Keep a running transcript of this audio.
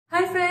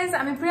guys,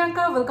 I'm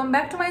Priyanka. Welcome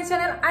back to my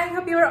channel. I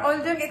hope you are all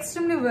doing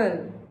extremely well.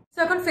 So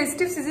এখন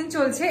festive season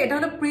চলছে, এটা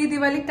হলো pre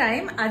Diwali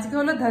time. আজকে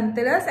হলো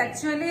Dhanteras.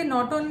 Actually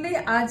not only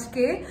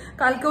আজকে,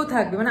 কালকেও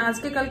থাকবে, মানে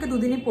আজকে কালকে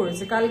দুদিনই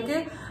পড়েছে। কালকে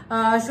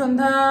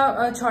সন্ধ্যা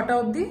 6টা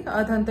অবধি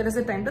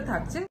ধনতেরাসের টাইমটা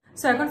থাকছে।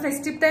 সো এখন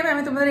ফেস্টিভ টাইম,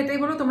 আমি তোমাদের এটাই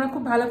বলবো তোমরা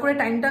খুব ভালো করে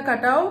টাইমটা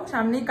কাটাও।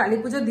 সামনেই কালী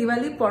পুজো,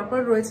 দিওয়ালি পরপর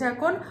রয়েছে,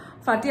 এখন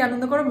ফাটিয়ে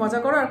আনন্দ করো, মজা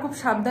করো, আর খুব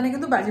সাবধানে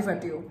কিন্তু বাজি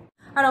ফাটিও।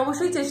 আর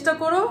অবশ্যই চেষ্টা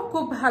করো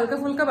খুব হালকা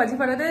ফুলকা বাজি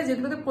ফাটাতে,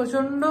 যেগুলোতে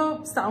প্রচন্ড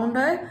সাউন্ড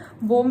হয়।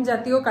 বোম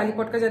জাতীয়,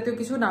 কালীপটকা জাতীয়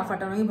কিছু না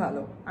ফাটানোই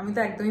ভালো। আমি তো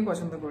একদমই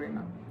পছন্দ করি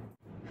না।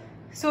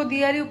 সো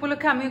দিওয়ালি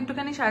উপলক্ষে আমি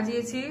একটুখানি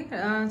সাজিয়েছি,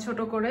 ছোট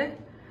করে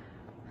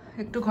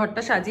একটু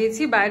ঘরটা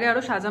সাজিয়েছি। বাইরে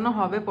আরো সাজানো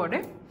হবে পরে,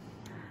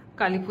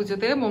 কালী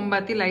পুজোতে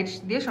মোমবাতি লাইট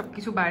দিয়ে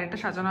সবকিছু বাইরেটা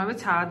সাজানো হবে,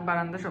 ছাদ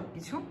বারান্দা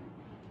সবকিছু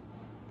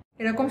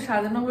এরকম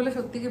সাজানো হলে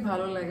সত্যি কি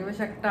ভালো লাগে, বেশ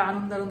একটা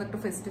আনন্দ একটা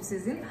ফেস্টিভ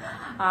সিজন।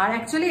 আর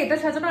অ্যাকচুয়ালি এটা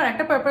সাজানোর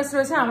একটা পারপাস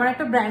রয়েছে। আমার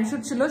একটা ব্র্যান্ড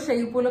শুট ছিল, সেই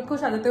উপলক্ষে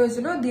সাজাতে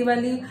হয়েছিল,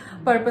 দিওয়ালি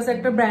পারপাস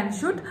একটা ব্র্যান্ড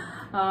শুট।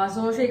 সো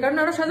সেই কারণে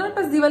ওরা সাজানো,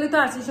 প্লাস দিওয়ালি তো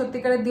আছে,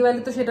 সত্যিকারের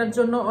দিওয়ালি তো সেটার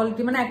জন্য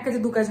অলরেডি মানে এক কাজে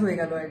দু কাজ হয়ে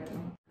গেল আর কি।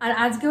 আর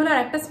আজকে হলো আর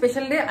একটা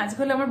স্পেশাল ডে, আজকে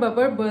হলো আমার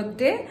বাবার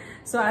বার্থডে।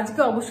 সো আজকে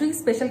অবশ্যই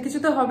স্পেশাল কিছু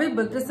তো হবেই,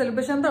 বার্থডে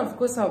সেলিব্রেশন তো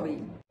অফকোর্স হবেই।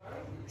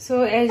 সো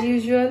অ্যাজ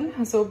ইউজুয়াল,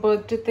 সো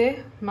বার্থডেতে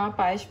মা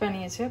পায়েস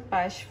বানিয়েছে,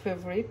 পায়েস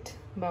ফেভারিট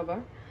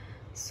বাবার।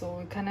 সো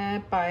এখানে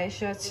পায়েস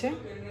আছে,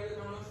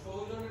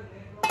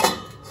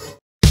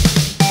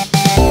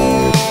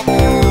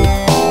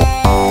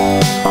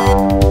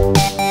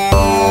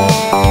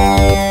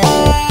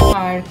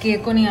 আর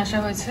কেকও নিয়ে আসা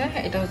হয়েছে।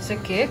 এটা হচ্ছে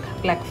cake,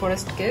 black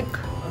forest cake.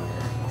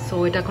 So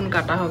এটা এখন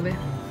কাটা হবে।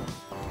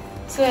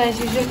 সো অ্যাজ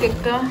ইউজুয়াল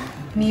কেকটা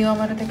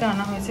নিউমারা থেকে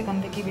আনা হয়েছে, এখান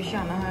থেকে বেশি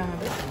আনা হয়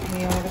আমাদের,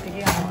 নিউমারা থেকে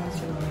আনা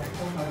হয়েছে।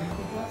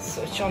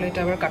 সো চলো এটা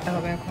আবার কাটা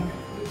হবে এখন।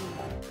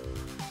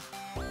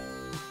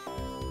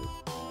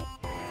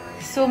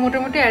 সো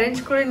মোটামুটি অ্যারেঞ্জ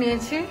করে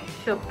নিয়েছি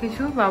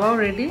সবকিছু, বাবাও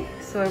রেডি।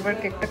 সো এবার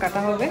কেকটা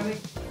কাটা হবে।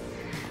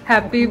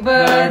 Happy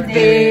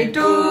birthday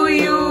to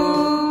you,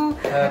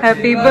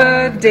 happy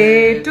birthday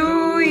to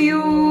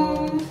you,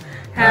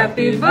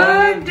 happy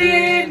birthday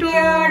to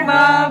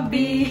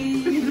Babi,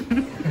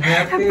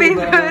 happy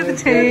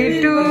birthday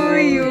to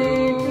you.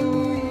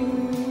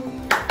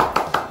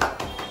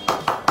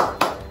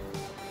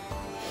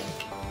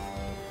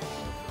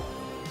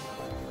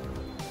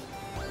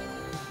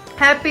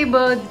 Happy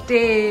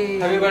birthday,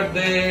 happy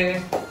birthday.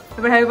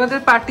 এবার হ্যাপি বার্থডে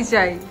পার্টি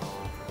চাই,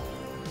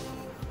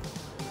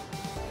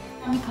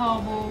 আমি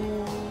খাওয়াবো।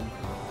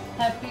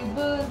 Happy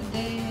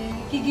birthday.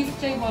 কি গিফট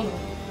চাই বলো,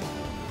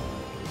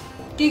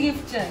 কি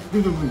গিফট চাই?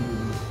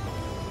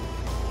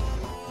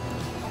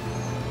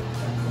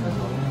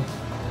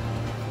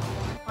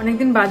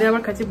 অনেকদিন বাদে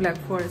আবার খাচ্ছি ব্ল্যাক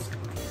ফরেস্ট।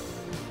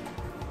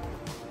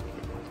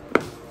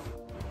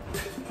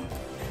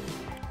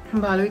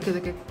 ভালোই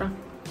খেতে কেকটা।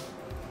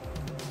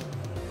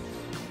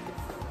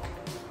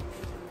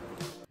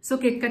 সো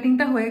কেক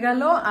কাটিংটা হয়ে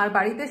গেল। আর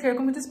বাড়িতে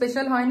সেরকম কিছু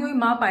স্পেশাল হয়নি, ওই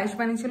মা পায়েস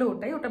বানিয়েছিল,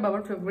 ওটা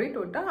বাবার ফেভারিট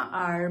ওটা।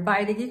 আর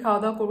বাইরে গিয়ে খাওয়া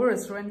দাওয়া করবো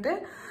রেস্টুরেন্টে।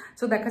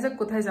 সো দেখা যাক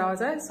কোথায় যাওয়া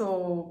যায়। সো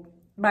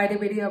বাইরে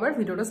বেরিয়ে আবার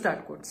ভিডিওটা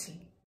স্টার্ট করছি।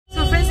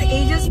 সো ফ্রেন্ডস,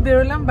 এই জাস্ট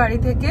বেরোলাম বাড়ি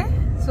থেকে।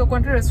 সো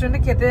কোনটা রেস্টুরেন্টে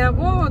খেতে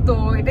যাবো, তো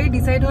এটাই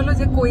ডিসাইড হলো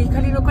যে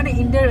কৈখালির ওখানে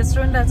ইন্ডিয়ান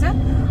রেস্টুরেন্ট আছে,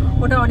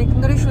 ওটা অনেকদিন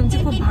ধরেই শুনছি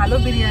খুব ভালো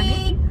বিরিয়ানি।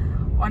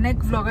 অনেক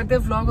ভ্লগারদের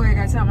ভ্লগ হয়ে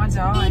গেছে, আমার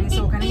যাওয়া হয়নি।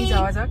 সো ওখানেই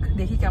যাওয়া যাক,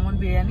 দেখি কেমন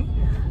বিরিয়ানি।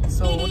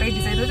 সো ওটাই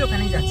ডিসাইড হয়েছে,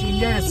 ওখানেই যাচ্ছি,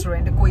 ইন্ডিয়ান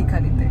রেস্টুরেন্টে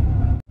কৈখালিতে।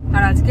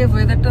 আর আজকে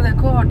ওয়েদারটা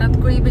দেখো, হঠাৎ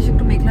করেই বেশ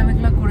একটু মেঘলা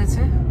মেঘলা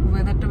করেছে,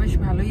 ওয়েদারটা বেশ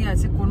ভালোই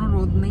আছে, কোনো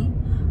রোদ নেই।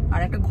 আর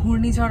একটা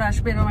ঘূর্ণিঝড়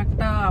আসবে এরকম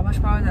একটা আভাস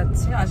পাওয়া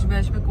যাচ্ছে, আসবে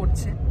আসবে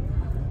করছে।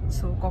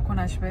 সো কখন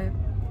আসবে,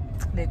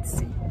 লেটস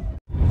সি।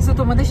 সো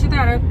তোমাদের সাথে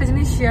আরো একটা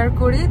জিনিস শেয়ার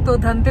করি। তো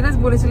ধনতেরাস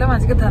বলেছিলাম,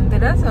 আজকে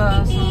ধনতেরাস।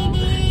 সো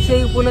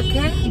সেই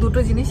উপলক্ষে দুটো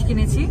জিনিস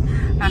কিনেছি।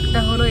 একটা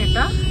হলো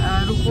এটা,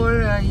 রূপোর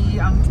এই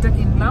আংটিটা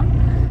কিনলাম।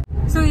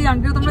 সো এই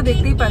আংটিটা তোমরা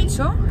দেখতেই পাচ্ছ,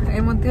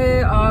 এর মধ্যে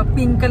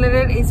পিঙ্ক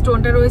কালারের এই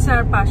স্টোনটা রয়েছে,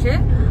 আর পাশে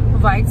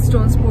হোয়াইট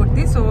স্টোনস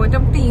ভর্তি। সো এটা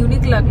একটু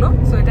ইউনিক লাগলো,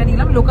 সো এটা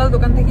নিলাম, লোকাল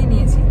দোকান থেকেই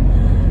নিয়েছি।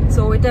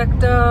 সো এটা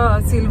একটা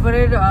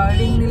সিলভারের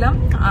রিং নিলাম,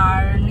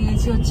 আর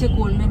নিয়েছি হচ্ছে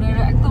গোল্ডেনের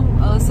একদম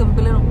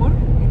সিম্পলের ওপর,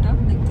 এটা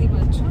দেখতেই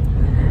পাচ্ছ,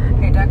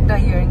 এটা একটা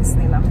ইয়াররিংস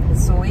নিলাম।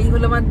 সো এই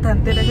হলো আমার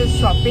ধনতেরাসের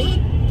শপিং।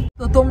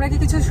 তো তোমরা কি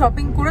কিছু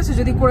শপিং করেছো?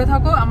 যদি করে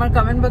থাকো আমার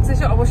কমেন্ট বক্সে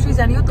এসে অবশ্যই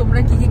জানিও তোমরা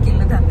কি কি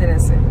কিনলে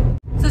ধনতেরাসে।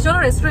 তো চলো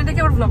রেস্টুরেন্টে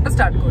গিয়ে আবার ব্লগটা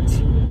স্টার্ট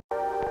করছি।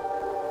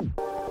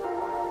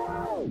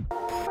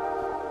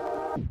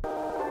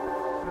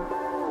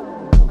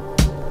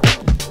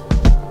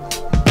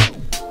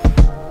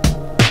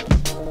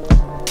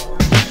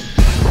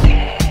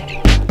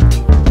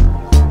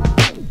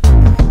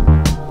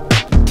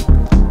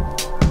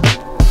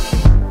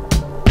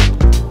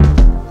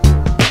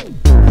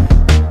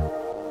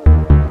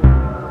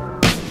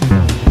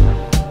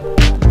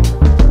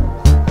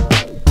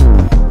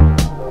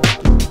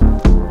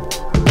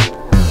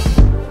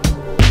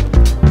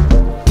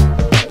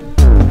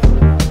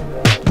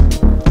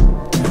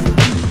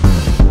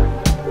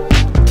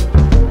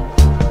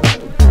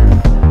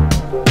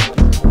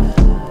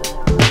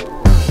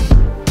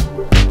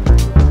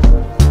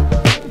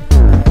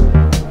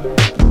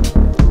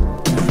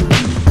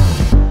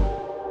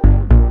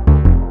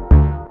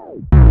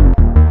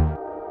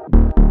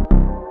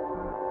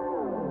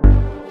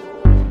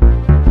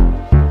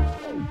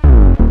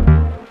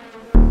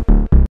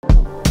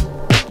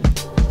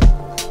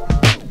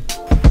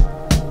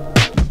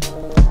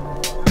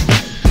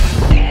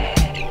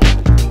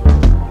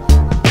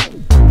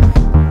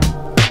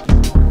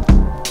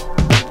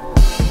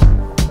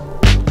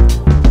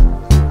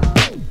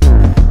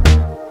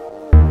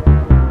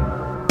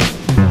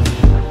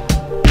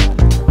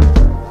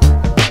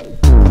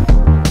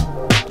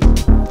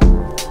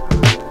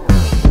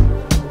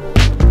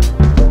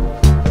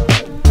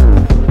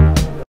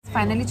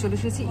 ফাইনালি চলে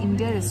এসেছি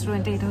ইন্ডিয়া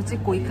রেস্টুরেন্টে। এটা হচ্ছে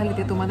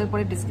কৈখালিতে, তোমাদের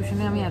পরে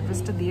ডিসক্রিপশনে আমি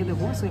অ্যাড্রেসটা দিয়ে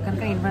দেবো। সো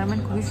এখানকার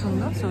এনভায়রনমেন্ট খুবই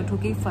সুন্দর। সো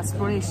ঢুকেই ফার্স্ট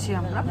ফ্লোরে এসেছি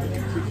আমরা,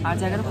 আর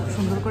জায়গাটা খুব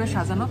সুন্দর করে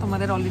সাজানো,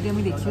 তোমাদের অলরেডি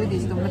আমি দেখিয়ে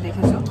দিয়েছি, তোমরা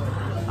দেখেছো।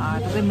 আর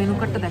তোদের মেনু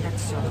কার্ডটা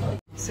দেখাচ্ছি।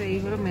 সো এই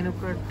হলো মেনু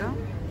কার্ডটা।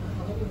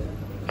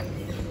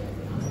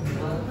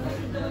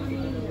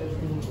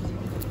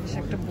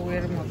 একটা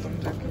বইয়ের মতন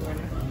যাকে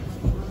বলে।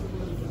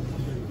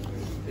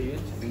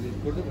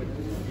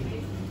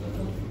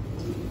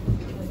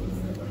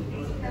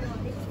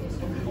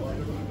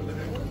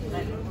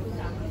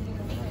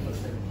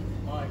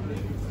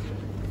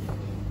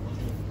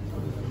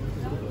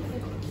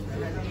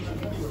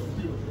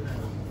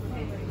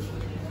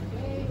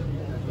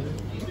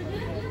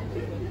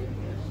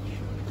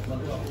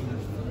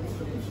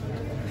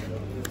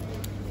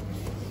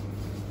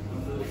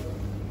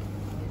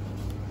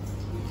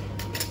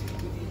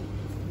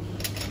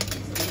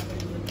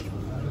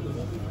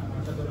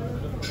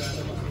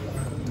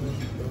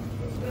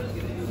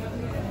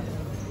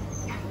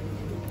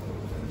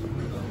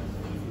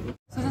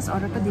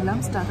 অর্ডারটা দিলাম,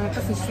 স্টার্টার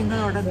একটা ফিশ ফিঙ্গার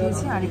অর্ডার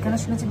দিয়েছি। আর এখানে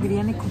শুনেছি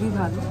বিরিয়ানি খুবই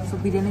ভালো, সো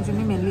বিরিয়ানির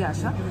জন্যই মেনলি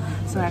আসা।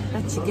 সো একটা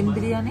চিকেন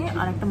বিরিয়ানি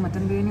আর একটা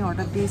মাটন বিরিয়ানি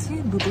অর্ডার দিয়েছি,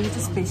 দুটোই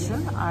হচ্ছে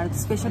স্পেশাল। আর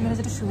স্পেশাল নিলে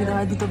যেটা সুবিধা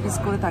হয়, 2 পিস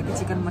করে থাকে,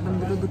 চিকেন মাটন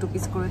দুটো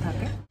পিস করে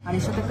থাকে। আর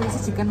এর সাথে একটা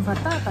হচ্ছে চিকেন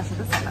ভর্তা আর তার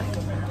সাথে স্যালাড।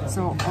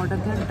 সো অর্ডার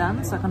দেওয়ার ডান।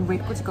 সো এখন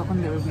ওয়েট করছি কখন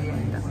দেবে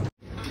বিরিয়ানিটা।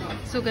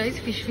 সো গাইজ,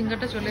 ফিশ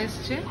ফিঙ্গারটা চলে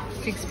এসছে,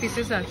 6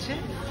 পিসেস আছে।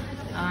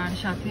 আর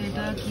সাথে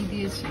এটা কি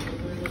দিয়েছে,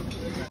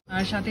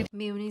 আর সাথে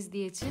মেয়োনিজ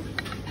দিয়েছে।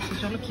 তো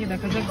চলো খেয়ে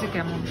দেখা যাক যে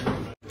কেমন।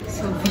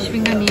 সো ফিশ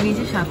ফিঙ্গার নিয়ে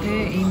নিয়েছি, সাথে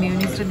এই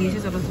মেয়োনিজটা দিয়েছে।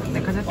 চলো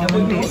দেখা যাক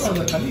কেমন টেস্ট।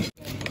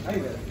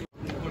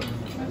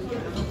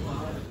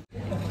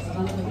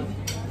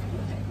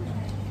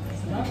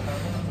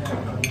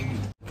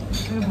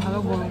 ভালো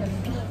গরম,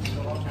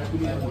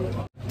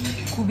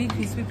 খুবই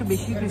ক্রিস্পি, একটু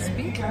বেশি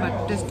ক্রিস্পি, বাট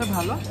টেস্টটা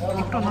ভালো,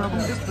 একটু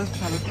অন্যরকম টেস্ট, বেশ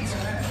ভালো টেস্ট।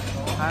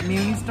 আর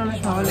মেয়োনিজটা বেশ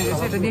ভালো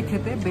লেগেছে, এটা দিয়ে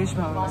খেতে বেশ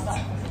ভালো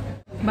লাগছে।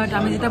 বাট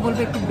আমি যেটা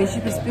বলবো, একটু বেশি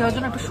ক্রিস্পি হওয়ার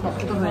জন্য একটু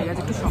শক্ত হয়ে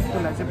গেছে, একটু শক্ত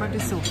লাগছে, বাট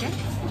ইটস ওকে।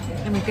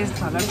 এমনি টেস্ট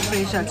ভালো, আর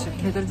ফ্রেশ আছে,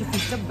 ভেতরে যে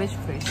ফিশটা বেশ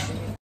ফ্রেশ।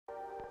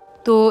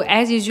 তো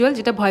অ্যাজ ইউজুয়াল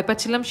যেটা ভয়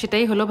পাচ্ছিলাম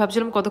সেটাই হলো।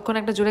 ভাবছিলাম কতক্ষণ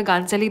একটা জোরে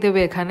গান চালিয়ে দেবে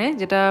এখানে,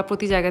 যেটা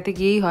প্রতি জায়গাতে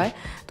গিয়েই হয়।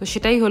 তো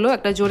সেটাই হলো,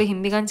 একটা জোরে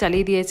হিন্দি গান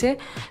চালিয়ে দিয়েছে।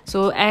 So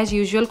as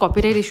usual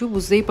copyright issue,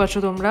 বুঝতেই পারছো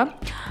তোমরা,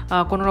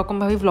 কোনো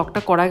রকমভাবেই ব্লগটা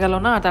করা গেল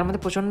না। আর তার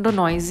মধ্যে প্রচণ্ড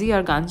নয়েজি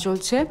আর গান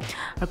চলছে,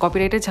 আর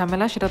কপিরাইটের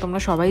ঝামেলা, সেটা তোমরা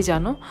সবাই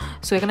জানো।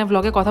 সো এখানে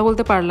ব্লগে কথা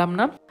বলতে পারলাম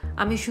না,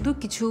 আমি শুধু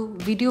কিছু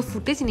ভিডিও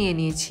ফুটেজ নিয়ে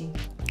নিয়েছি।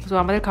 তো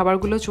আমাদের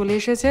খাবারগুলো চলে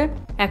এসেছে,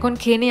 এখন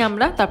খেয়ে নিই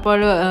আমরা। তারপর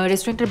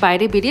রেস্টুরেন্টের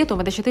বাইরে বেরিয়ে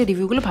তোমাদের সাথে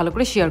রিভিউগুলো ভালো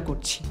করে শেয়ার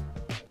করছি।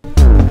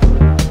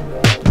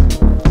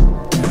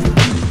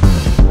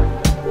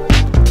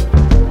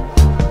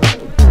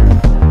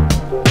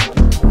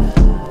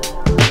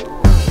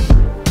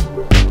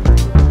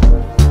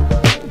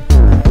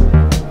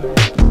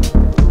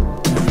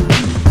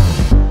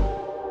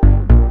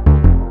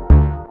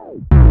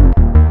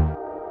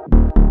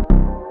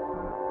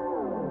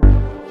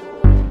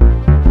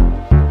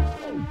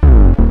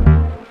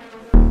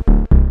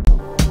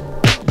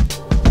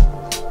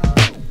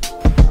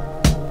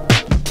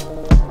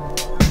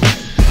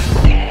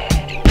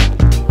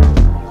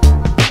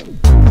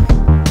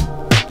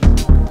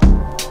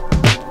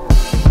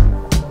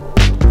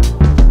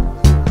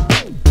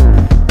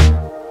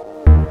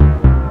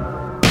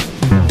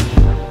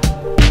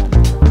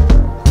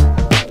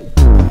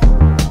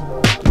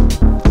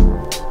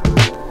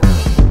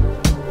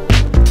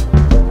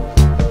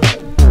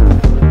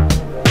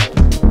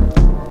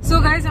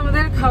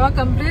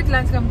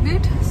 Lunch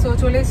complete. সো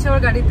চলে এসেছি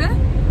আমার গাড়িতে।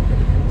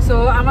 সো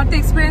আমার তো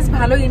এক্সপিরিয়েন্স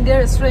ভালো ইন্ডিয়া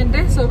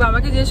রেস্টুরেন্টে। সো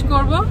বাবাকে জিজ্ঞেস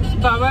করবো,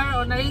 বাবার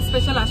অনারি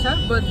স্পেশাল আসার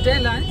বার্থডে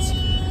লাঞ্চ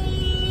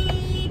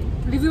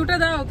রিভিউটা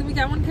দাও, তুমি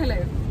কেমন খেলে?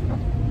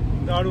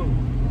 দারুণ,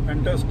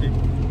 ফ্যান্টাস্টিক।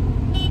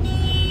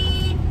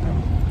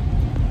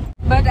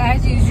 বাট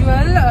অ্যাজ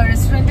ইউজুয়াল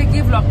রেস্টুরেন্টে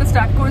গিয়ে ব্লগটা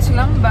স্টার্ট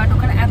করেছিলাম, বাট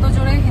ওখানে এত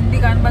জোরে হিন্দি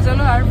গান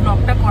বাজালো আর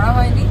ব্লগটা করা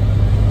হয়নি।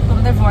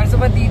 তোমাদের ভয়েস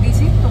ওভার দিয়ে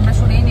দিয়েছি, তোমরা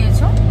শুনেই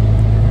নিয়েছো।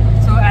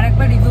 সো আর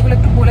একবার রিভিউগুলো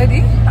একটু বলে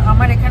দিই।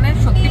 আমার এখানে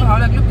সত্যি ভালো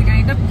লাগলো,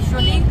 বিরিয়ানিটা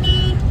ভীষণই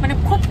মানে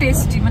খুব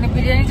টেস্টি, মানে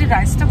বিরিয়ানির যে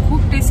রাইসটা খুব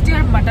টেস্টি,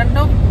 আর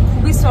মাটনটাও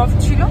খুবই সফট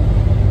ছিল।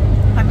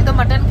 আমি তো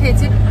মাটন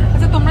খেয়েছি।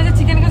 আচ্ছা, তোমরা যে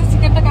চিকেন খেয়েছো,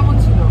 চিকেনটা কেমন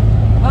ছিল?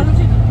 ভালো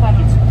ছিল,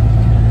 ভালো ছিল।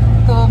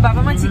 তো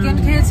বাবা মা চিকেন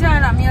খেয়েছে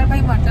আর আমি আর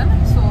ভাই মাটন।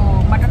 সো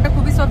মাটনটা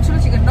খুবই সফট ছিল,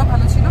 চিকেনটাও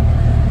ভালো ছিল।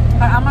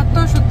 আর আমার তো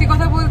সত্যি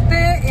কথা বলতে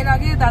এর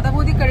আগে দাদা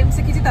বৌদি কারিম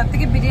শিখেছি, তার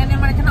থেকে বিরিয়ানি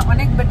আমার এখানে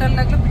অনেক বেটার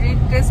লাগলো।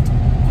 বিরিয়ানির টেস্ট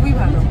খুবই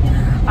ভালো।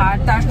 আর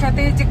তার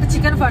সাথে যে একটা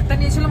চিকেন ভর্তা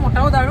নিয়েছিলাম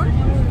ওটাও দারুণ।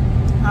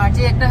 আর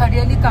যে একটা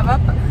হরিয়ালি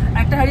কাবাব,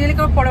 একটা হরিয়ালি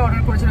কাবাব পরে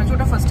অর্ডার করেছিলাম,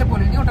 ওটা ফার্স্টে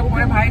বলিনি, ওটা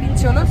পরে ভাই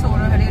নিচ্ছে হলো। সো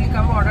ওটা হরিয়ালি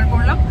কাবাব অর্ডার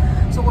করলাম।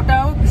 সো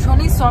ওটাও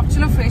ভীষণই সফট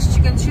ছিল, ফ্রেশ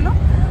চিকেন ছিল।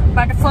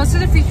 বাট ফার্স্টে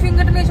যে ফিশ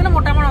ফিঙ্গারটা নিয়েছিলাম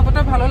ওটা আমার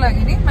অতটা ভালো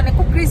লাগেনি, মানে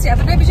খুব ক্রিস্পি,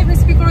 এতটাই বেশি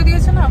ক্রিস্পি করে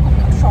দিয়েছে না, খুব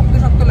একটু শক্ত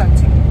শক্ত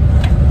লাগছিল।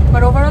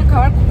 বাট ওভারঅল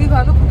খাবার খুবই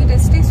ভালো, খুবই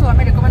টেস্টি। সো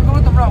আমি রেকমেন্ড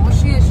করবো তোমরা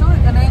অবশ্যই এসো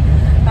এখানে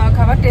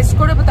খাবার টেস্ট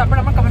করে, তারপর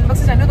আমার কমেন্ট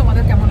বক্সে জানিও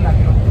তোমাদের কেমন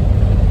লাগলো।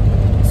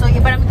 সো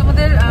এবার আমি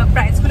তোমাদের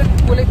প্রাইসগুলো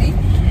বলে দিই।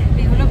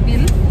 এইগুলো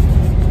বিল,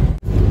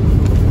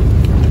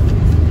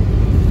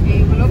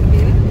 এইগুলো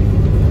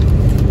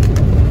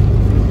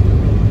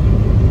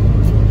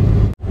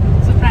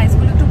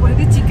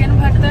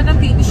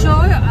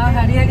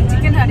হারিয়ালি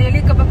চিকেন হারিয়ালি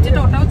কাবাব যেটা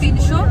ওটাও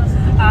 300,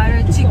 আর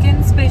চিকেন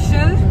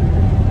স্পেশাল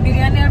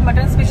বিরিয়ানি আর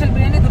মাটন স্পেশাল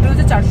বিরিয়ানি দুটো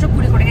হচ্ছে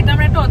 420 করে। এটা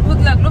আমার একটা অদ্ভুত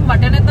লাগলো,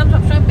 মাটনের দাম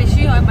সবসময়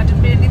বেশি হয় মাটন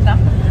বিরিয়ানির দাম,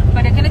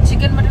 বাট এখানে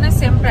চিকেন মাটনের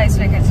সেম প্রাইস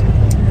রেখেছে।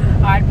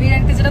 আর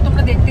বিরিয়ানিতে যেটা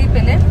তোমরা দেখতেই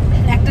পেলে,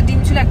 একটা ডিম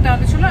ছিল, একটা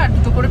আলু ছিল, আর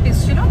দুটো করে পিস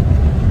ছিল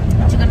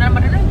চিকেন আর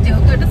মাটনের,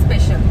 যেহেতু এটা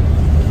স্পেশাল।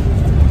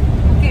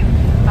 ওকে,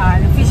 আর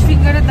ফিশ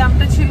ফিঙ্গারের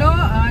দামটা ছিল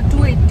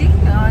 280,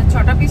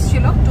 6টা পিস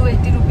ছিল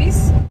 280 রুপিস,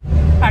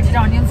 আর যেটা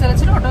অনিয়ন স্যালাড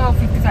ছিল ওটা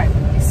 55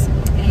 রুপিস।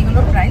 এই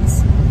হলো প্রাইস।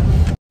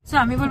 সো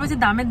আমি বলবো যে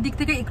দামের দিক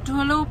থেকে একটু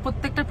হলেও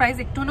প্রত্যেকটা প্রাইস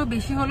একটু হলেও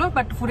বেশি হলো,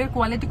 বাট ফুডের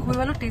কোয়ালিটি খুবই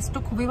ভালো, টেস্টও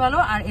খুবই ভালো,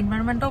 আর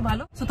এনভায়রনমেন্টটাও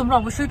ভালো। সো তোমরা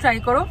অবশ্যই ট্রাই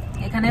করো,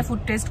 এখানে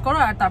ফুড টেস্ট করো,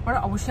 আর তারপর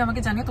অবশ্যই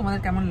আমাকে জানিও তোমাদের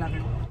কেমন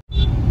লাগলো।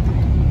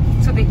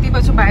 সো দেখতেই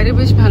পাচ্ছ বাইরে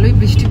বেশ ভালোই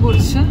বৃষ্টি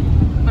পড়ছে,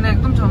 মানে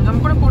একদম ঝমঝম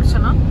করে পড়ছে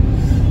না,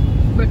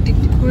 বাট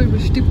টিপটিপ করে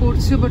বৃষ্টি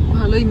পড়ছে, বাট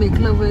ভালোই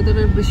মেঘলা ওয়েদার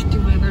আর বৃষ্টি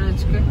ওয়েদার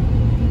আজকে।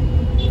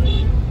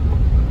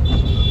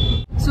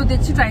 সো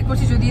দেখছি, ট্রাই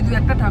করছি যদি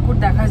 2-1টা ঠাকুর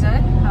দেখা যায়,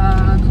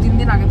 2-3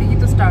 দিন আগে থেকেই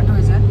তো স্টার্ট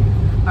হয়ে যায়,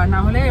 আর না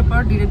হলে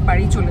এরপর ডিরেক্ট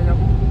বাড়ি চলে যাব।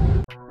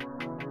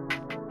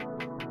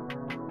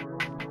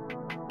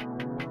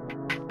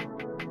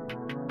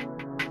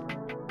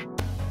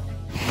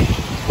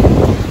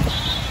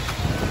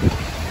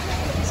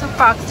 সো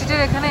পার্ক স্ট্রিটের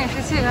এখানে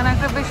এসেছি, এখানে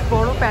একটা বেশ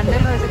বড়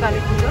প্যান্ডেল হয়েছে কালী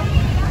পুজো,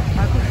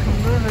 আর খুব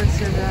সুন্দর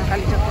হয়েছে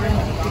কালী ঠাকুরের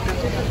মূর্তিটা,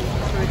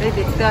 তো এটাই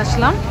দেখতে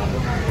আসলাম।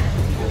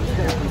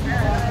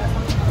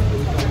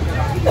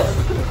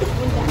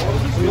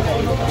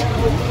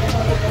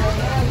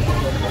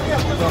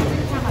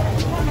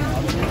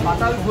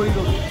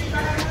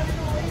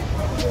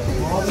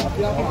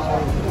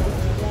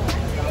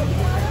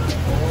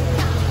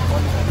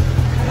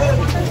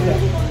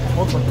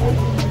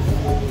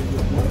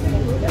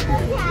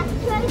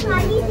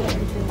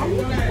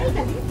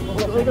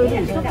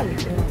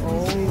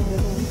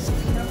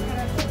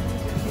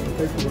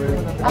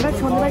 আমরা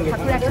সন্ধ্যায়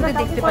ঠাকুর একসাথে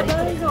দেখতে পারি।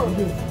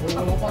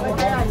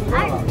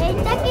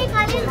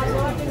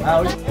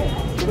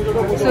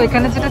 তো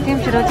এখানে যেটা থিম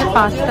সেটা হচ্ছে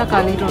 5টা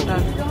কালী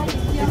টোটাল,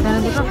 এখানে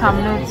দুটো,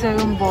 সামনে হচ্ছে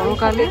একদম বড়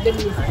কালী,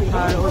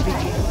 আর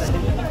ওদিকে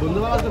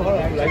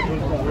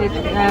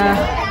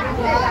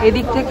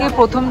এদিক থেকে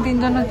প্রথম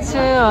 3জন হচ্ছে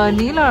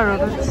নীল, আর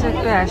ওটা হচ্ছে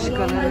একটা অ্যাশ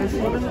কালার।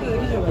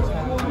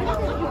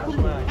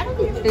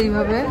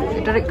 এইভাবে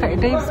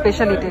এটাই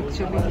স্পেশালিটি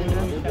অ্যাকচুয়ালি।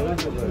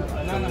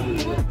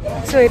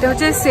 সো এটা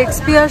হচ্ছে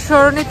শেক্সপিয়ার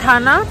সরণি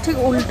থানা, ঠিক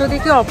উল্টো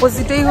দিকে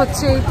অপোজিটেই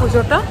হচ্ছে এই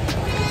পুজোটা।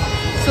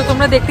 সো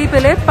তোমরা দেখতেই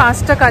পেলে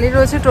 5টা কালী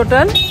রয়েছে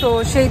টোটাল, তো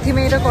সেই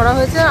থিমে এটা করা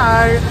হয়েছে,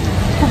 আর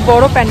খুব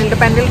বড়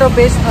প্যান্ডেলটাও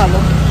বেশ ভালো।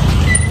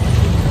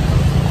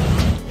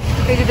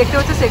 এই যে দেখতে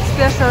হচ্ছে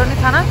শেক্সপিয়ার সরণি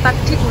থানা, তার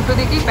ঠিক উল্টো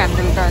দিকেই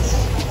প্যান্ডেলটা আছে।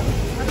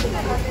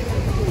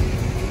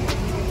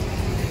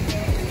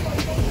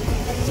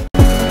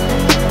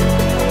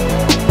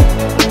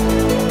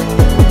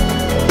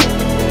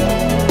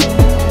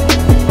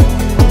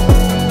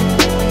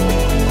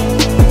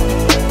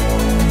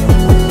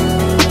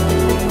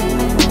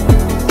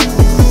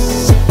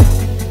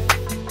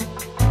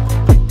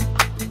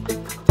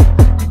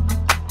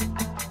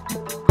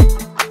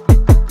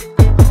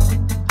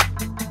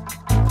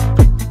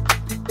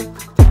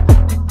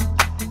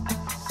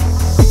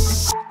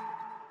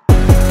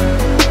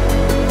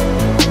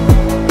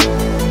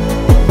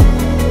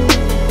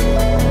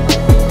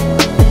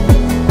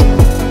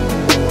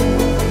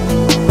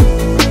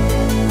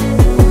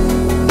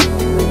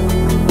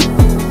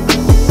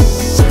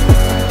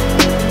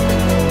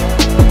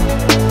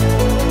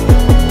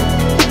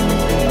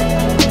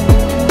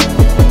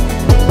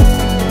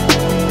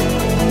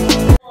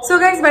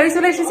 বাড়ি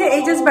চলে এসেছি,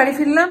 এই জাস্ট বাড়ি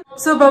ফিরলাম।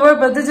 সো বাবার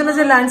বার্থডের জন্য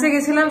যে লাঞ্চে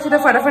গেছিলাম সেটা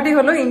ফাটাফাটি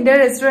হলো।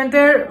 ইন্ডিয়ার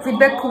রেস্টুরেন্টের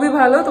ফিডব্যাক খুবই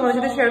ভালো, তোমার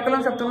সাথে শেয়ার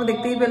করলাম, সব তোমরা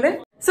দেখতেই পেলে।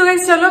 সো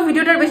গাইস চলো,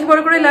 ভিডিওটা বেশি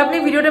বড় করে লাভ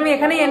নেই, ভিডিওটা আমি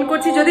এখানেই এন্ড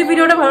করছি। যদি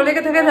ভিডিওটা ভালো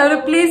লেগে থাকে তাহলে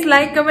please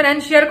like, comment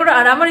and share করো,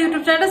 আর আমার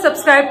ইউটিউব চ্যানেলটা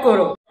সাবস্ক্রাইব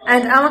করো,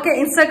 এন্ড আমাকে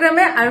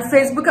ইনস্টাগ্রামে আর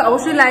ফেসবুকে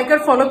অবশ্যই লাইক আর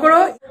ফলো করো।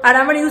 আর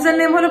আমার ইউজার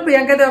নেম হলো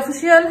প্রিয়াঙ্কা দ্য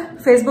অফিসিয়াল,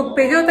 ফেসবুক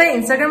পেজেও তাই,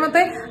 ইনস্টাগ্রামও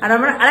তাই, আর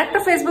আমার আরেকটা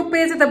ফেসবুক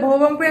পেজ আছে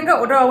BohoBong Priyanka,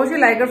 ওটা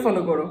অবশ্যই লাইক আর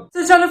ফলো করো। তো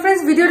চলো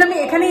ফ্রেন্ডস, ভিডিওটা আমি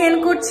এখানেই এন্ড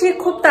করছি,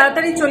 খুব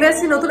তাড়াতাড়ি চলে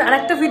আসছি নতুন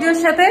আরেকটা ভিডিওর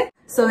সাথে।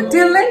 So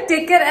till then,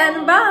 take care and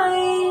by.